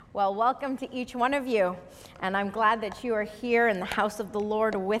Well, welcome to each one of you, and I'm glad that you are here in the house of the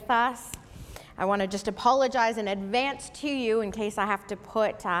Lord with us. I want to just apologize in advance to you in case I have to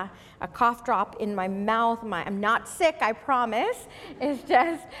put a cough drop in my mouth. I'm not sick, I promise. It's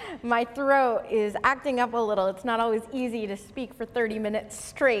just my throat is acting up a little. It's not always easy to speak for 30 minutes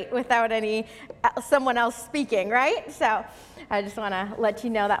straight without someone else speaking, right? So I just want to let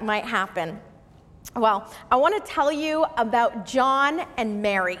you know that might happen. Well, I want to tell you about John and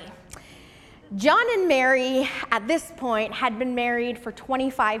Mary. John and Mary, at this point, had been married for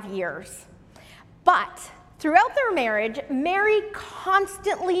 25 years. But throughout their marriage, Mary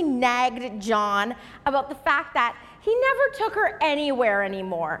constantly nagged John about the fact that he never took her anywhere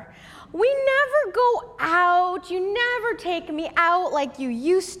anymore. We never go out. You never take me out like you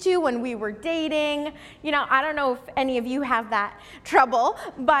used to when we were dating. You know, I don't know if any of you have that trouble,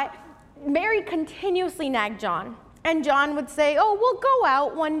 but Mary continuously nagged John. And John would say, oh, we'll go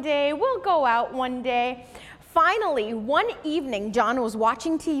out one day. We'll go out one day. Finally, one evening, John was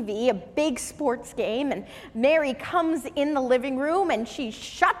watching TV, a big sports game, and Mary comes in the living room and she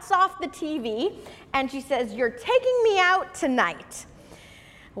shuts off the TV and she says, you're taking me out tonight.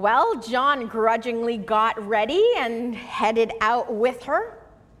 Well, John grudgingly got ready and headed out with her.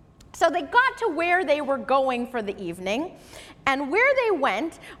 So they got to where they were going for the evening, and where they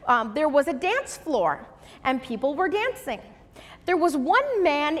went, there was a dance floor, and people were dancing. There was one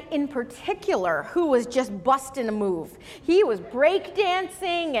man in particular who was just busting a move. He was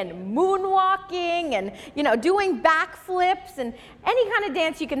breakdancing and moonwalking and, doing backflips and any kind of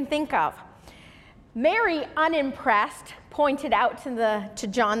dance you can think of. Mary, unimpressed, pointed out to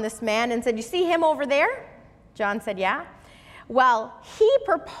John this man and said, you see him over there? John said, yeah. Well, he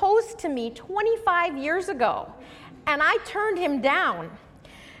proposed to me 25 years ago, and I turned him down.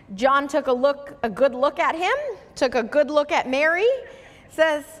 John took a good look at him, took a good look at Mary,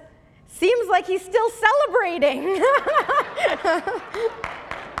 says, seems like he's still celebrating.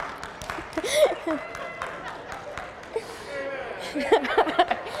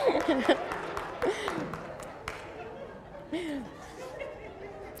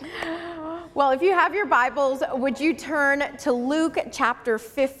 Well, if you have your Bibles, would you turn to Luke chapter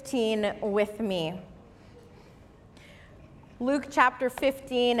 15 with me? Luke chapter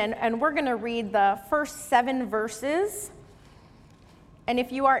 15, and we're going to read the first 7 verses. And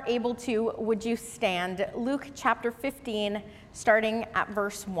if you are able to, would you stand? Luke chapter 15, starting at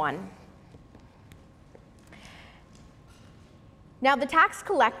verse 1. Now the tax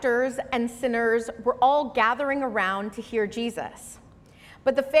collectors and sinners were all gathering around to hear Jesus.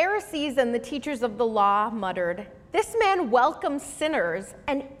 But the Pharisees and the teachers of the law muttered, "This man welcomes sinners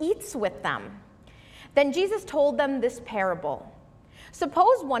and eats with them." Then Jesus told them this parable.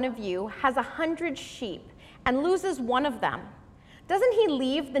 Suppose one of you has 100 sheep and loses one of them. Doesn't he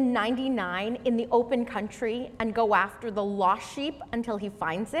leave the 99 in the open country and go after the lost sheep until he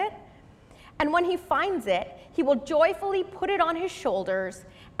finds it? And when he finds it, he will joyfully put it on his shoulders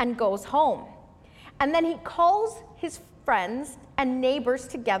and goes home. And then he calls his friends and neighbors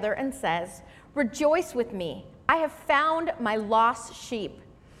together and says, "Rejoice with me, I have found my lost sheep."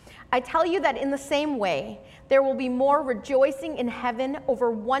 I tell you that in the same way, there will be more rejoicing in heaven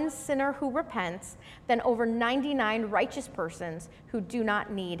over one sinner who repents than over 99 righteous persons who do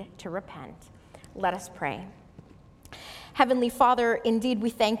not need to repent. Let us pray. Heavenly Father, indeed we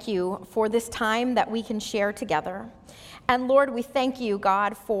thank you for this time that we can share together. And Lord, we thank you,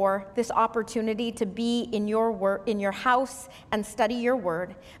 God, for this opportunity to be in your house and study your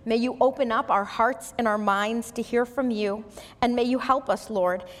word. May you open up our hearts and our minds to hear from you, and may you help us,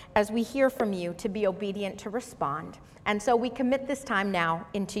 Lord, as we hear from you to be obedient to respond. And so we commit this time now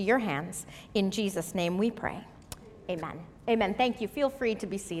into your hands. In Jesus' name we pray. Amen. Amen. Thank you. Feel free to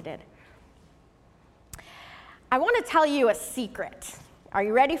be seated. I want to tell you a secret. Are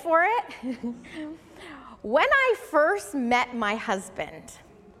you ready for it? When I first met my husband,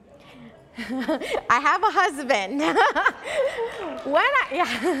 I have a husband.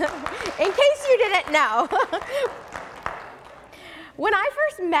 In case you didn't know, when I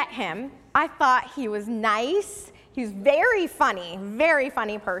first met him, I thought he was nice. He was very funny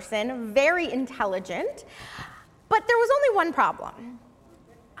person, very intelligent. But there was only one problem.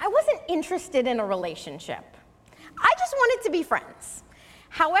 I wasn't interested in a relationship. I just wanted to be friends.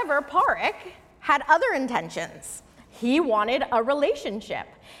 However, Parek had other intentions. He wanted a relationship.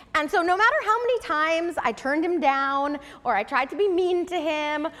 And so no matter how many times I turned him down, or I tried to be mean to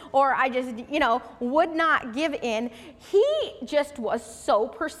him, or I just, would not give in, he just was so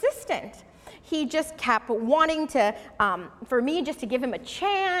persistent. He just kept wanting to, for me just to give him a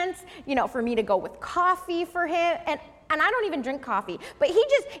chance, for me to go with coffee for him. And and I don't even drink coffee, but he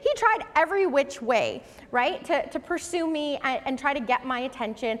tried every which way, right, to pursue me and try to get my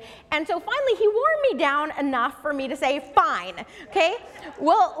attention. And so finally he wore me down enough for me to say, fine, okay,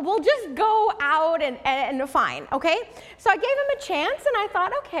 we'll just go out and fine, okay? So I gave him a chance, and I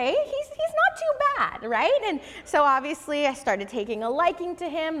thought, okay, he's not too bad, right? And so obviously I started taking a liking to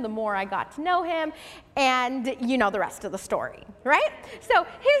him the more I got to know him, and you know the rest of the story, right? So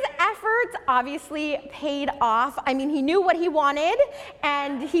his efforts obviously paid off. I mean, he knew what he wanted,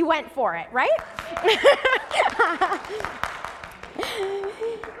 and he went for it, right?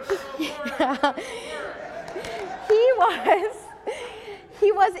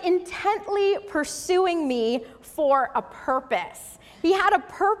 He was intently pursuing me for a purpose. He had a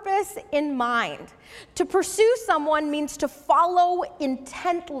purpose in mind. To pursue someone means to follow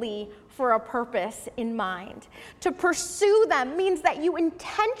intently for a purpose in mind. To pursue them means that you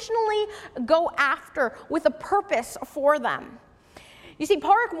intentionally go after with a purpose for them. You see,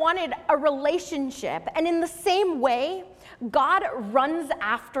 Park wanted a relationship, and in the same way, God runs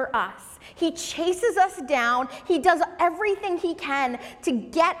after us. He chases us down. He does everything he can to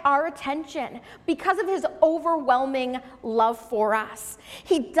get our attention because of his overwhelming love for us.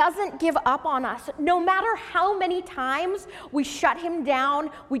 He doesn't give up on us. No matter how many times we shut him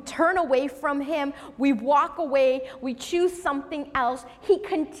down, we turn away from him, we walk away, we choose something else, he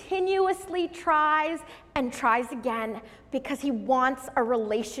continuously tries and tries again because he wants a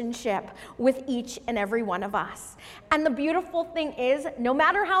relationship with each and every one of us. And the beautiful thing is, no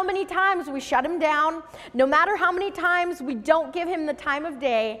matter how many times we shut him down, no matter how many times we don't give him the time of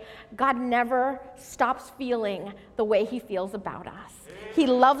day, God never stops feeling the way he feels about us. He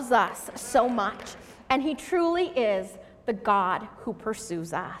loves us so much, and he truly is the God who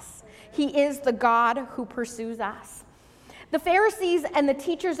pursues us. He is the God who pursues us. The Pharisees and the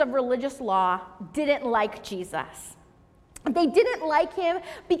teachers of religious law didn't like Jesus. They didn't like him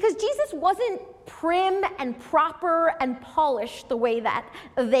because Jesus wasn't prim and proper and polished the way that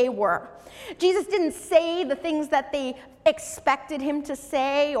they were. Jesus didn't say the things that they expected him to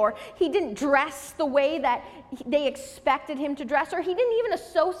say, or he didn't dress the way that they expected him to dress, or he didn't even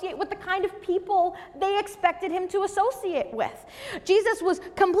associate with the kind of people they expected him to associate with. Jesus was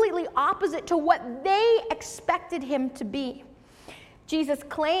completely opposite to what they expected him to be. Jesus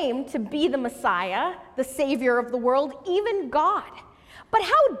claimed to be the Messiah, the Savior of the world, even God. But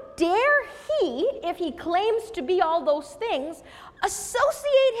how dare he, if he claims to be all those things,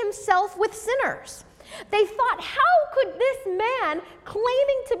 associate himself with sinners? They thought, how could this man,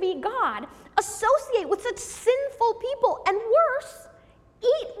 claiming to be God, associate with such sinful people, and worse,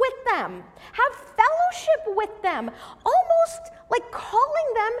 eat with them, have fellowship with them, almost like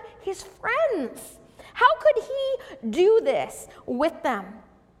calling them his friends? How could he do this with them?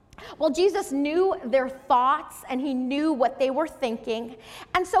 Well, Jesus knew their thoughts, and he knew what they were thinking.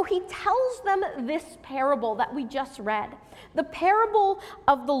 And so he tells them this parable that we just read, the parable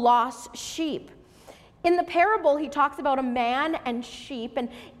of the lost sheep. In the parable, he talks about a man and sheep, and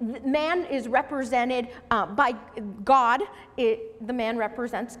man is represented by God. The man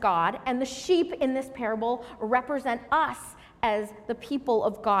represents God, and the sheep in this parable represent us as the people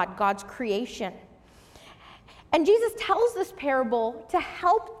of God, God's creation. And Jesus tells this parable to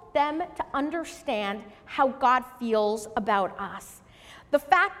help them to understand how God feels about us. The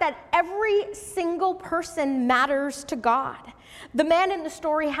fact that every single person matters to God. The man in the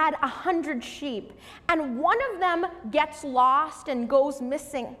story had 100 sheep, and one of them gets lost and goes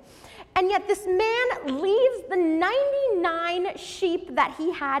missing. And yet this man leaves the 99 sheep that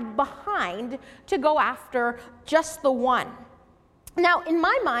he had behind to go after just the one. Now, in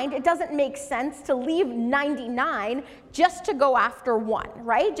my mind, it doesn't make sense to leave 99 just to go after one,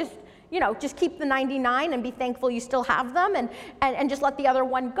 right? Just keep the 99 and be thankful you still have them, and just let the other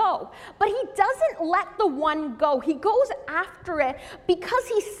one go. But he doesn't let the one go. He goes after it because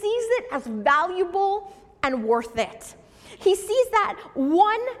he sees it as valuable and worth it. He sees that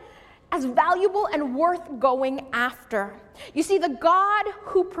one as valuable and worth going after. You see, the God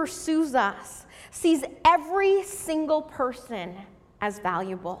who pursues us sees every single person as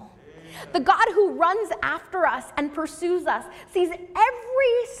valuable. The God who runs after us and pursues us sees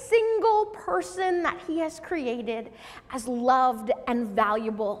every single person that he has created as loved and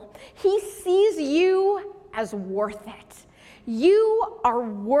valuable. He sees you as worth it. You are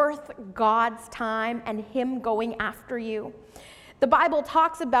worth God's time and him going after you. The Bible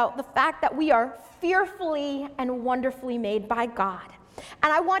talks about the fact that we are fearfully and wonderfully made by God.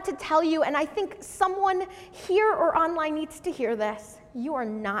 And I want to tell you, and I think someone here or online needs to hear this, you are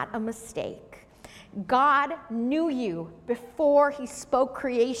not a mistake. God knew you before he spoke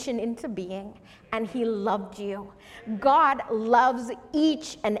creation into being, and he loved you. God loves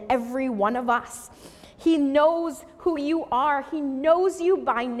each and every one of us. He knows who you are. He knows you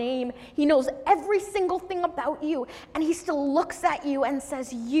by name. He knows every single thing about you, and he still looks at you and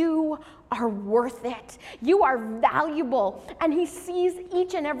says, you are worth it. You are valuable, and he sees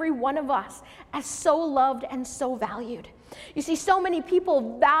each and every one of us as so loved and so valued. You see, so many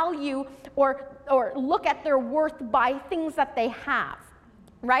people value or look at their worth by things that they have,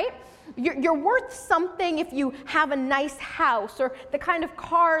 right? You're worth something if you have a nice house or the kind of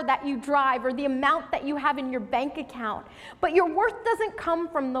car that you drive or the amount that you have in your bank account. But your worth doesn't come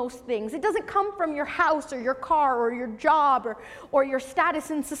from those things. It doesn't come from your house or your car or your job or your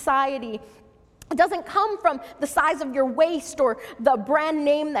status in society. It doesn't come from the size of your waist or the brand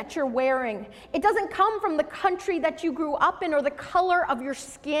name that you're wearing. It doesn't come from the country that you grew up in or the color of your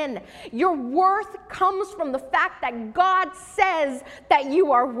skin. Your worth comes from the fact that God says that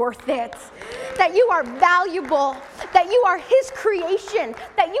you are worth it, that you are valuable, that you are his creation,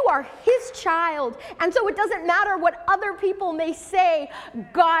 that you are his child. And so it doesn't matter what other people may say,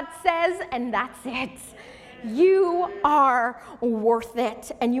 God says, and that's it. You are worth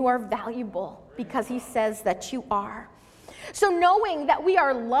it, and you are valuable because he says that you are. So knowing that we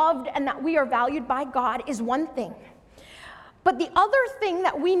are loved and that we are valued by God is one thing. But the other thing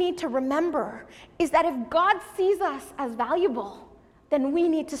that we need to remember is that if God sees us as valuable, then we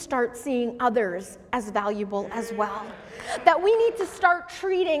need to start seeing others as valuable as well. That we need to start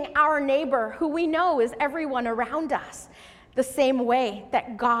treating our neighbor, who we know is everyone around us, the same way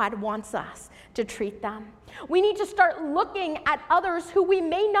that God wants us to treat them. We need to start looking at others who we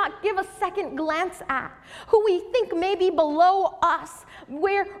may not give a second glance at, who we think may be below us,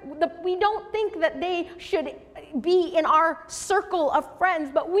 where we don't think that they should be in our circle of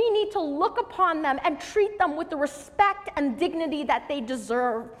friends, but we need to look upon them and treat them with the respect and dignity that they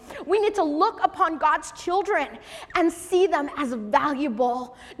deserve. We need to look upon God's children and see them as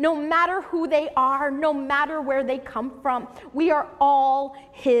valuable, no matter who they are, no matter where they come from. We are all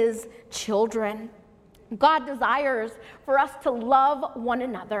his children. God desires for us to love one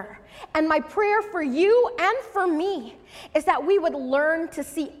another. And my prayer for you and for me is that we would learn to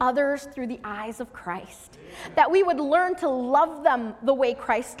see others through the eyes of Christ. That we would learn to love them the way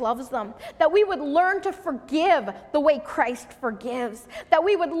Christ loves them. That we would learn to forgive the way Christ forgives. That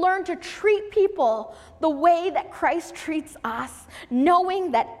we would learn to treat people the way that Christ treats us,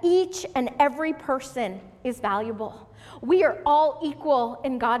 knowing that each and every person is valuable. We are all equal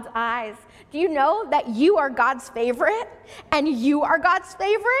in God's eyes. Do you know that you are God's favorite, and you are God's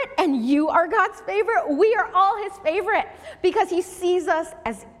favorite, and you are God's favorite? We are all his favorite because he sees us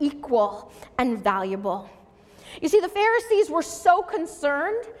as equal and valuable. You see, the Pharisees were so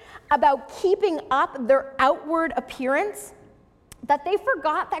concerned about keeping up their outward appearance that they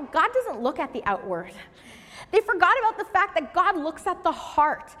forgot that God doesn't look at the outward. They forgot about the fact that God looks at the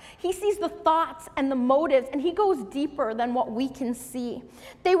heart. He sees the thoughts and the motives, and he goes deeper than what we can see.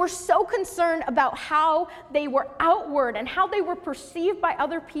 They were so concerned about how they were outward and how they were perceived by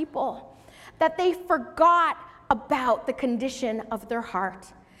other people that they forgot about the condition of their heart.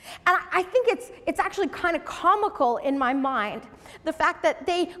 And I think it's actually kind of comical in my mind, the fact that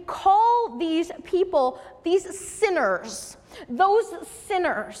they call these people, these sinners, those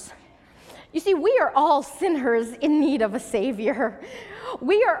sinners. You see, we are all sinners in need of a Savior.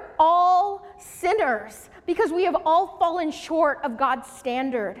 We are all sinners because we have all fallen short of God's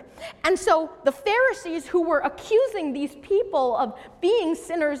standard. And so the Pharisees, who were accusing these people of being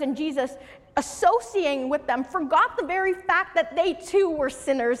sinners and Jesus associating with them, forgot the very fact that they too were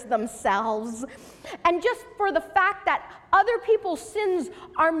sinners themselves. And just for the fact that other people's sins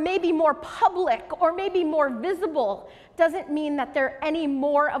are maybe more public or maybe more visible doesn't mean that they're any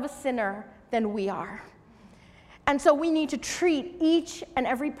more of a sinner than we are. And so we need to treat each and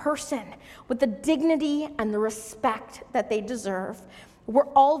every person with the dignity and the respect that they deserve. We're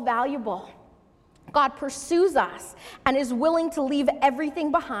all valuable. God pursues us and is willing to leave everything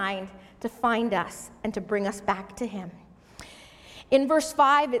behind to find us and to bring us back to him. In verse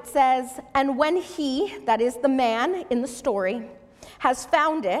 5 it says, "And when he," that is the man in the story, "has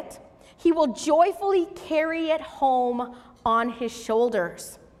found it, he will joyfully carry it home on his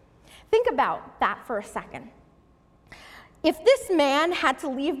shoulders." Think about that for a second. If this man had to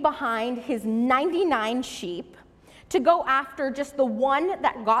leave behind his 99 sheep to go after just the one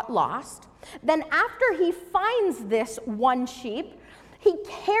that got lost, then after he finds this one sheep, he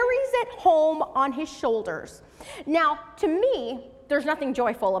carries it home on his shoulders. Now, to me, there's nothing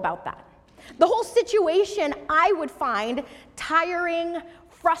joyful about that. The whole situation I would find tiring,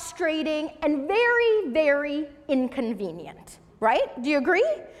 frustrating, and very, very inconvenient, right? Do you agree?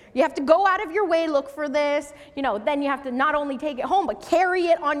 You have to go out of your way, look for this. Then you have to not only take it home, but carry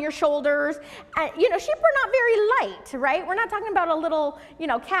it on your shoulders. And, sheep are not very light, right? We're not talking about a little,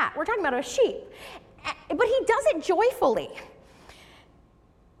 cat. We're talking about a sheep. But he does it joyfully.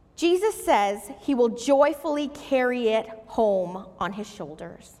 Jesus says he will joyfully carry it home on his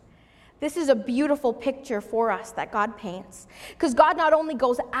shoulders. This is a beautiful picture for us that God paints. Because God not only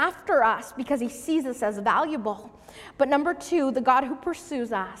goes after us because he sees us as valuable, but number two, the God who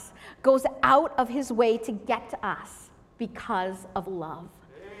pursues us goes out of his way to get to us because of love.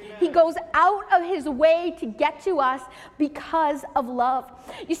 Amen. He goes out of his way to get to us because of love.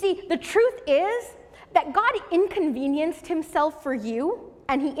 You see, the truth is that God inconvenienced himself for you,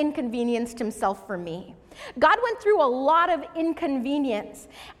 and he inconvenienced himself for me. God went through a lot of inconvenience.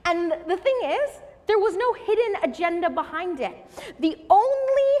 And the thing is, there was no hidden agenda behind it. The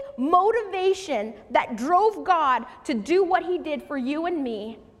only motivation that drove God to do what he did for you and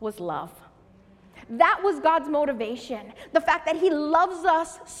me was love. That was God's motivation. The fact that he loves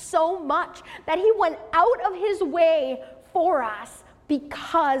us so much that he went out of his way for us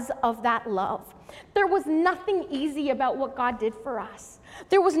because of that love. There was nothing easy about what God did for us.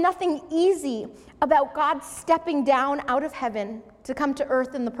 There was nothing easy about God stepping down out of heaven to come to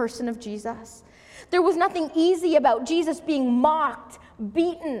earth in the person of Jesus. There was nothing easy about Jesus being mocked,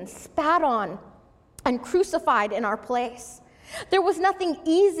 beaten, spat on, and crucified in our place. There was nothing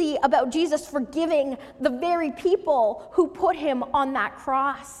easy about Jesus forgiving the very people who put him on that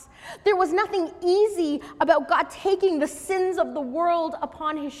cross. There was nothing easy about God taking the sins of the world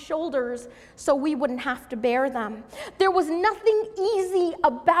upon his shoulders so we wouldn't have to bear them. There was nothing easy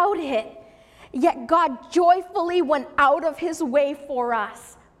about it, yet God joyfully went out of his way for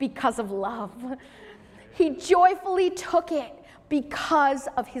us because of love. He joyfully took it because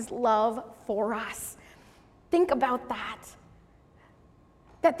of his love for us. Think about that.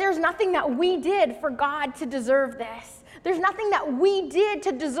 That there's nothing that we did for God to deserve this. There's nothing that we did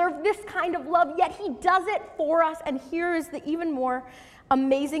to deserve this kind of love, yet he does it for us. And here is the even more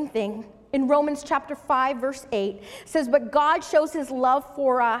amazing thing. In Romans chapter 5, verse 8, it says, "But God shows his love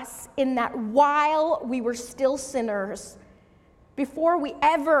for us in that while we were still sinners, before we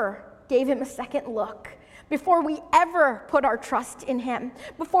ever gave him a second look, before we ever put our trust in him,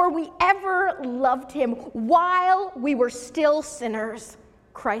 before we ever loved him, while we were still sinners,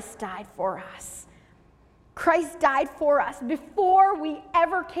 Christ died for us." Christ died for us before we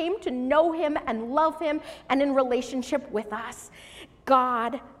ever came to know him and love him and in relationship with us.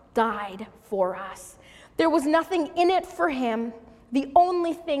 God died for us. There was nothing in it for him. The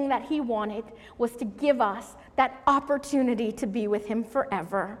only thing that he wanted was to give us that opportunity to be with him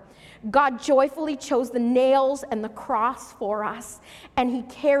forever. God joyfully chose the nails and the cross for us, and he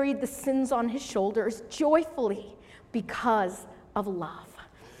carried the sins on his shoulders joyfully because of love.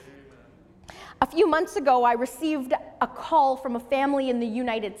 A few months ago, I received a call from a family in the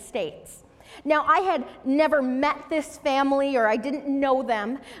United States. Now, I had never met this family, or I didn't know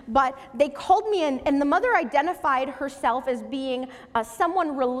them, but they called me in, and the mother identified herself as being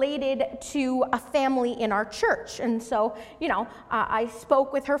someone related to a family in our church. And so, I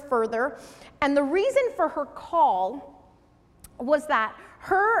spoke with her further. And the reason for her call was that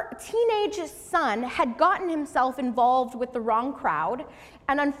her teenage son had gotten himself involved with the wrong crowd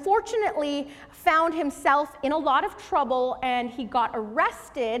and unfortunately found himself in a lot of trouble, and he got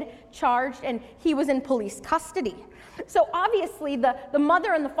arrested, charged, and he was in police custody. So obviously the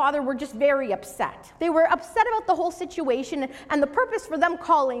mother and the father were just very upset. They were upset about the whole situation, and the purpose for them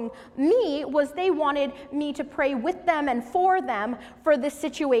calling me was they wanted me to pray with them and for them for this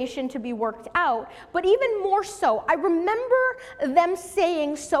situation to be worked out. But even more so, I remember them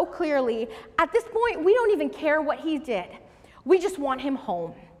saying so clearly, at this point, we don't even care what he did. We just want him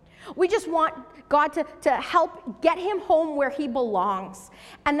home. We just want God to help get him home where he belongs,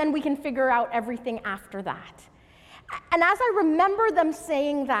 and then we can figure out everything after that. And as I remember them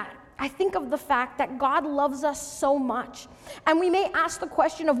saying that, I think of the fact that God loves us so much. And we may ask the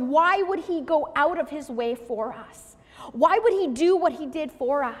question of why would he go out of his way for us? Why would he do what he did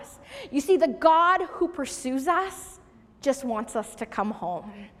for us? You see, the God who pursues us just wants us to come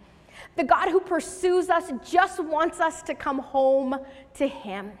home. The God who pursues us just wants us to come home to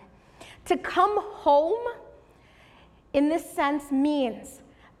him. To come home, in this sense, means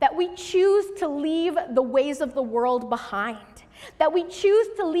that we choose to leave the ways of the world behind, that we choose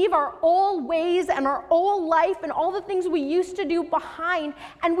to leave our old ways and our old life and all the things we used to do behind,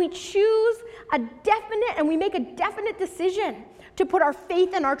 and we choose we make a definite decision to put our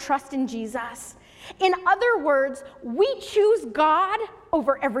faith and our trust in Jesus. In other words, we choose God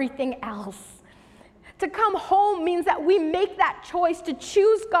over everything else. To come home means that we make that choice to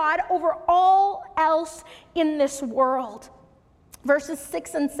choose God over all else in this world. Verses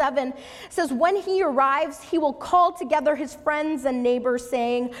 6 and 7 says, when he arrives, he will call together his friends and neighbors,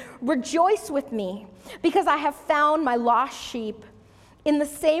 saying, rejoice with me, because I have found my lost sheep. In the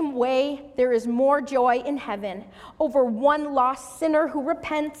same way, there is more joy in heaven over one lost sinner who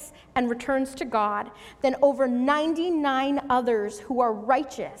repents and returns to God than over 99 others who are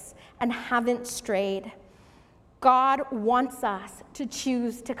righteous and haven't strayed. God wants us to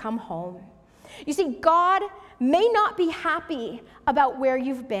choose to come home. You see, God may not be happy about where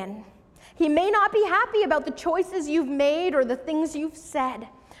you've been. He may not be happy about the choices you've made or the things you've said,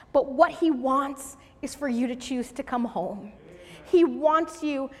 but what he wants is for you to choose to come home. He wants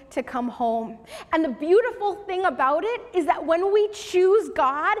you to come home. And the beautiful thing about it is that when we choose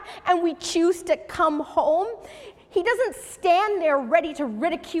God and we choose to come home, he doesn't stand there ready to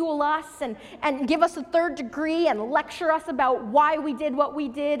ridicule us and give us a third degree and lecture us about why we did what we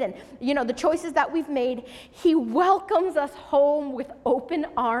did and, the choices that we've made. He welcomes us home with open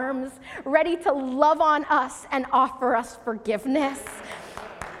arms, ready to love on us and offer us forgiveness.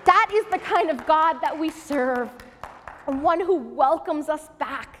 That is the kind of God that we serve, one who welcomes us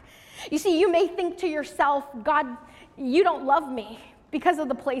back. You see, you may think to yourself, God, you don't love me because of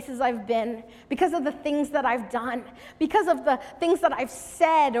the places I've been, because of the things that I've done, because of the things that I've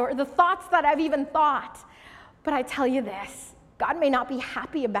said or the thoughts that I've even thought. But I tell you this, God may not be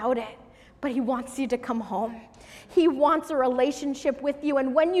happy about it, but he wants you to come home. He wants a relationship with you,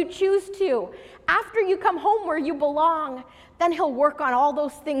 and when you choose to, after you come home where you belong, then he'll work on all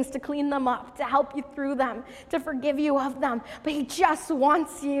those things to clean them up, to help you through them, to forgive you of them. But he just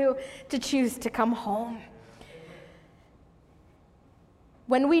wants you to choose to come home.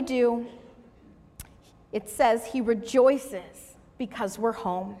 When we do, it says he rejoices because we're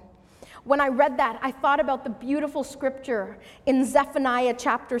home. When I read that, I thought about the beautiful scripture in Zephaniah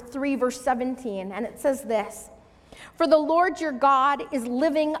chapter 3, verse 17, and it says this, for the Lord your God is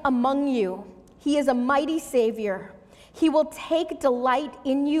living among you. He is a mighty Savior. He will take delight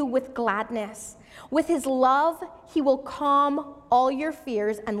in you with gladness. With his love, he will calm all your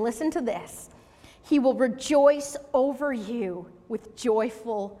fears. And listen to this. He will rejoice over you with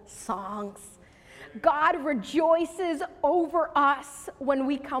joyful songs. God rejoices over us when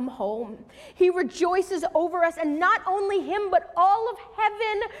we come home. He rejoices over us, and not only him, but all of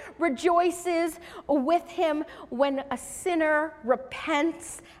heaven rejoices with him when a sinner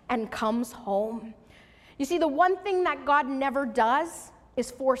repents and comes home. You see, the one thing that God never does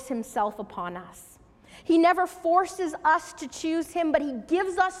is force himself upon us. He never forces us to choose him, but he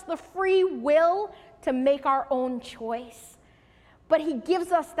gives us the free will to make our own choice. But he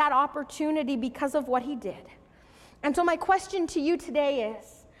gives us that opportunity because of what he did. And so my question to you today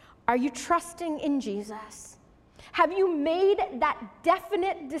is, are you trusting in Jesus? Have you made that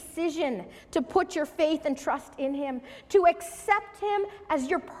definite decision to put your faith and trust in him, to accept him as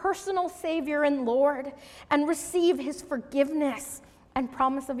your personal Savior and Lord, and receive his forgiveness and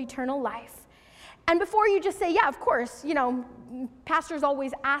promise of eternal life? And before you just say, yeah, of course, pastors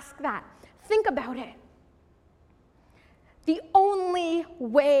always ask that, think about it. The only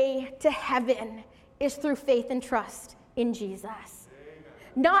way to heaven is through faith and trust in Jesus. Amen.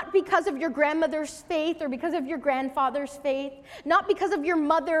 Not because of your grandmother's faith or because of your grandfather's faith, not because of your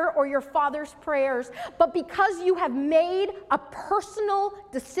mother or your father's prayers, but because you have made a personal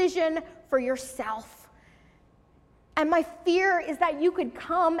decision for yourself. And my fear is that you could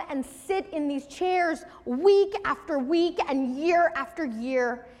come and sit in these chairs week after week and year after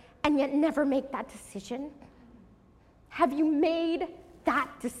year and yet never make that decision. Have you made that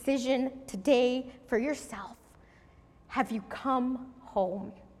decision today for yourself? Have you come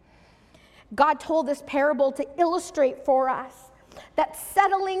home? God told this parable to illustrate for us that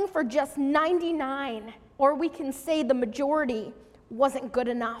settling for just 99, or we can say the majority, wasn't good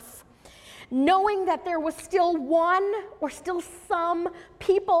enough. Knowing that there was still one or still some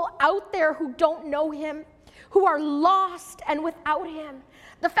people out there who don't know him, who are lost and without him.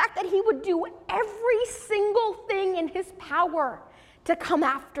 The fact that he would do every single thing in his power to come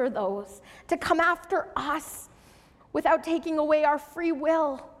after those, to come after us without taking away our free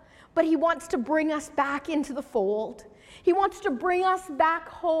will. But he wants to bring us back into the fold. He wants to bring us back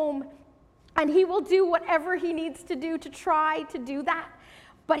home, and he will do whatever he needs to do to try to do that.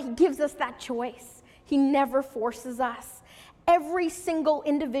 But he gives us that choice. He never forces us. Every single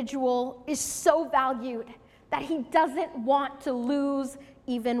individual is so valued that he doesn't want to lose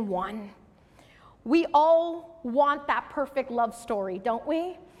even one. We all want that perfect love story, don't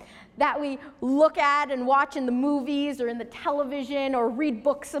we? that we look at and watch in the movies or in the television or read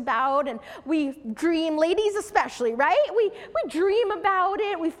books about, and we dream, ladies especially, right? We dream about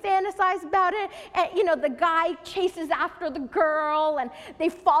it, we fantasize about it, and the guy chases after the girl and they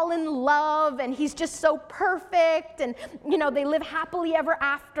fall in love and he's just so perfect, and they live happily ever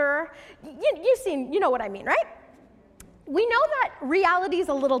after. You know what I mean, right? We know that reality is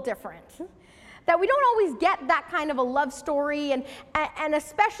a little different. That we don't always get that kind of a love story, and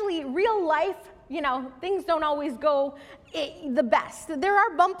especially real life, things don't always go the best. There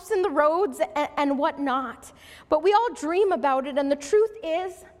are bumps in the roads and whatnot, but we all dream about it, and the truth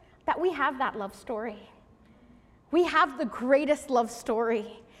is that we have that love story. We have the greatest love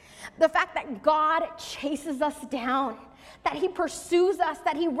story. The fact that God chases us down, that he pursues us,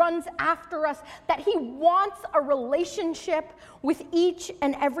 that he runs after us, that he wants a relationship with each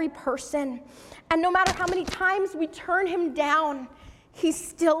and every person. And no matter how many times we turn him down, he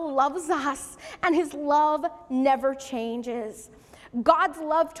still loves us, and his love never changes. God's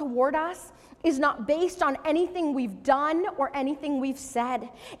love toward us is not based on anything we've done or anything we've said.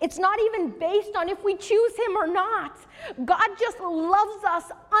 It's not even based on if we choose him or not. God just loves us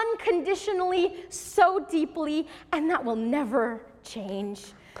unconditionally, so deeply, and that will never change.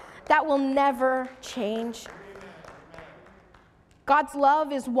 That will never change. God's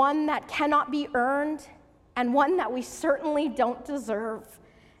love is one that cannot be earned and one that we certainly don't deserve.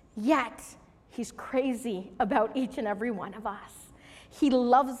 Yet, he's crazy about each and every one of us. He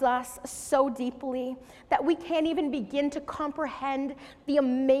loves us so deeply that we can't even begin to comprehend the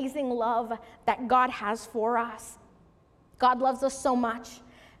amazing love that God has for us. God loves us so much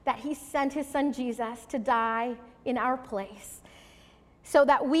that he sent his son Jesus to die in our place so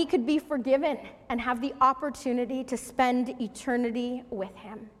that we could be forgiven and have the opportunity to spend eternity with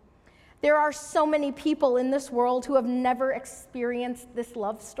him. There are so many people in this world who have never experienced this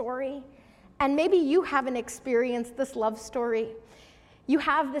love story, and maybe you haven't experienced this love story. You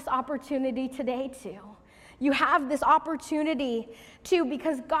have this opportunity today too. You have this opportunity too,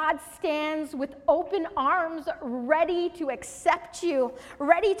 because God stands with open arms, ready to accept you,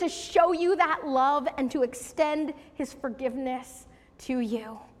 ready to show you that love and to extend his forgiveness to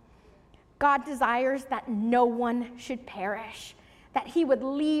you. God desires that no one should perish, that he would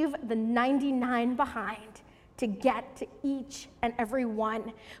leave the 99 behind to get to each and every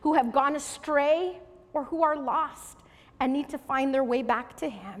one who have gone astray or who are lost and need to find their way back to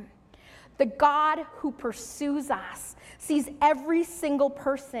him. The God who pursues us sees every single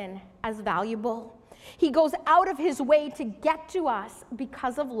person as valuable. He goes out of his way to get to us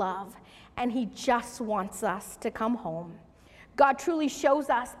because of love, and he just wants us to come home. God truly shows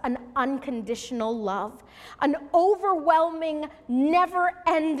us an unconditional love, an overwhelming,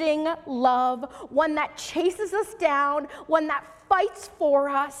 never-ending love, one that chases us down, one that fights for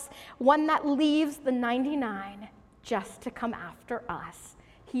us, one that leaves the 99 just to come after us.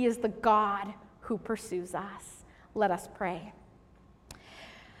 He is the God who pursues us. Let us pray.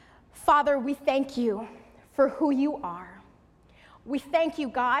 Father, we thank you for who you are. We thank you,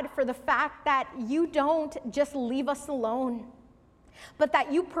 God, for the fact that you don't just leave us alone, but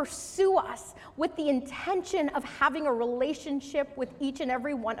that you pursue us with the intention of having a relationship with each and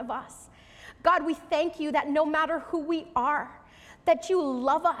every one of us. God, we thank you that no matter who we are, that you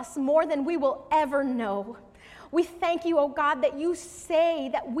love us more than we will ever know. We thank you, oh God, that you say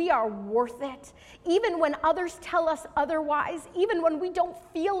that we are worth it, even when others tell us otherwise, even when we don't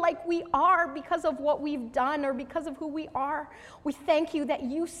feel like we are because of what we've done or because of who we are. We thank you that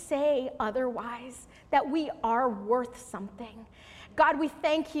you say otherwise, that we are worth something. God, we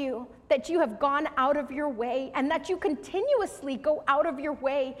thank you that you have gone out of your way and that you continuously go out of your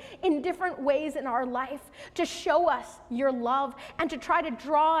way in different ways in our life to show us your love and to try to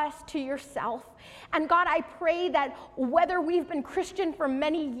draw us to yourself. And God, I pray that whether we've been Christian for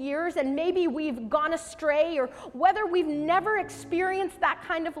many years and maybe we've gone astray, or whether we've never experienced that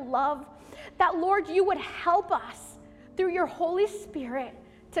kind of love, that Lord, you would help us through your Holy Spirit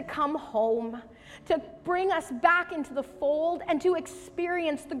to come home, to bring us back into the fold and to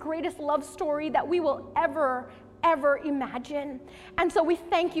experience the greatest love story that we will ever imagine. And so we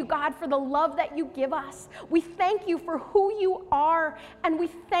thank you, God, for the love that you give us. We thank you for who you are, and we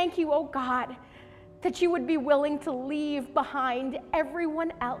thank you, oh God, that you would be willing to leave behind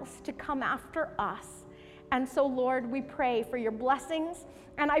everyone else to come after us. And so, Lord, we pray for your blessings,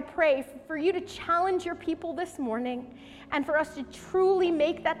 and I pray for you to challenge your people this morning and for us to truly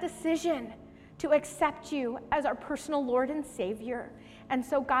make that decision to accept you as our personal Lord and Savior. And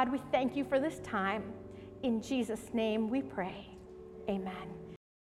so, God, we thank you for this time. In Jesus' name we pray. Amen.